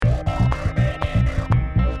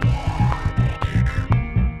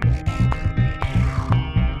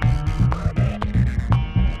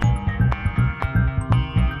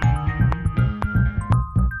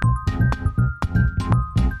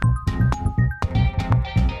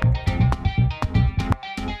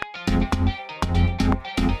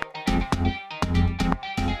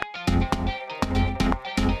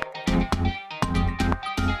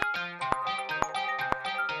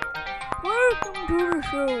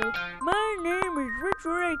My name is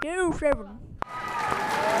Richard 807.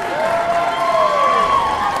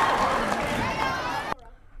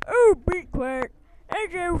 Oh, be quiet.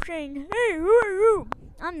 As I was saying, hey, who are you?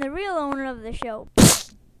 I'm the real owner of the show.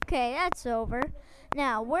 Okay, that's over.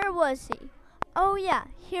 Now, where was he? Oh yeah,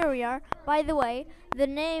 here we are. By the way, the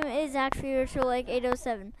name is actually Ritual Lake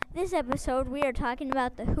 807. This episode, we are talking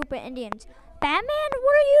about the Hoopa Indians. Batman,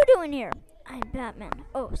 what are you doing here? I'm Batman.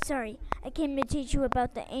 Oh, sorry. I came to teach you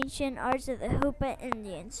about the ancient arts of the Hoopa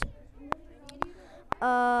Indians.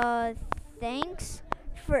 Thanks.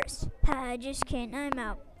 First, just kidding, I'm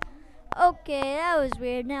out. Okay, that was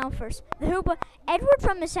weird. Now first, the Hoopa. Edward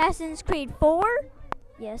from Assassin's Creed 4?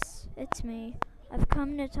 Yes, it's me. I've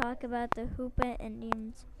come to talk about the Hoopa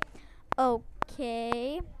Indians.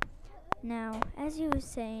 Okay. Now, as you were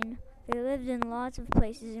saying, they lived in lots of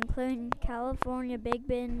places, including California, Big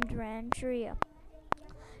Bend Rancheria,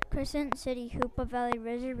 Crescent City Hoopa Valley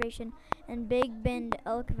Reservation, and Big Bend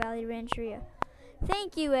Elk Valley Rancheria.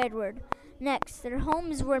 Thank you, Edward. Next, their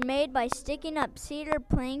homes were made by sticking up cedar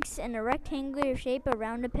planks in a rectangular shape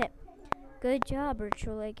around a pit. Good job,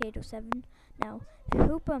 Ritual Lake 807. Now, the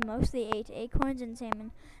Hoopa mostly ate acorns and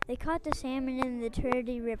salmon. They caught the salmon in the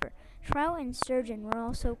Trinity River. Trout and sturgeon were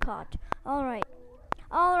also caught. All right,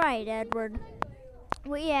 Edward.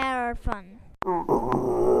 We had our fun.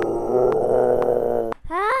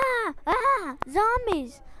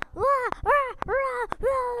 Zombies!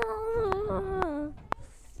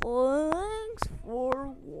 Thanks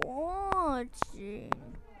for watching.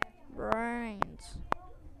 Brains.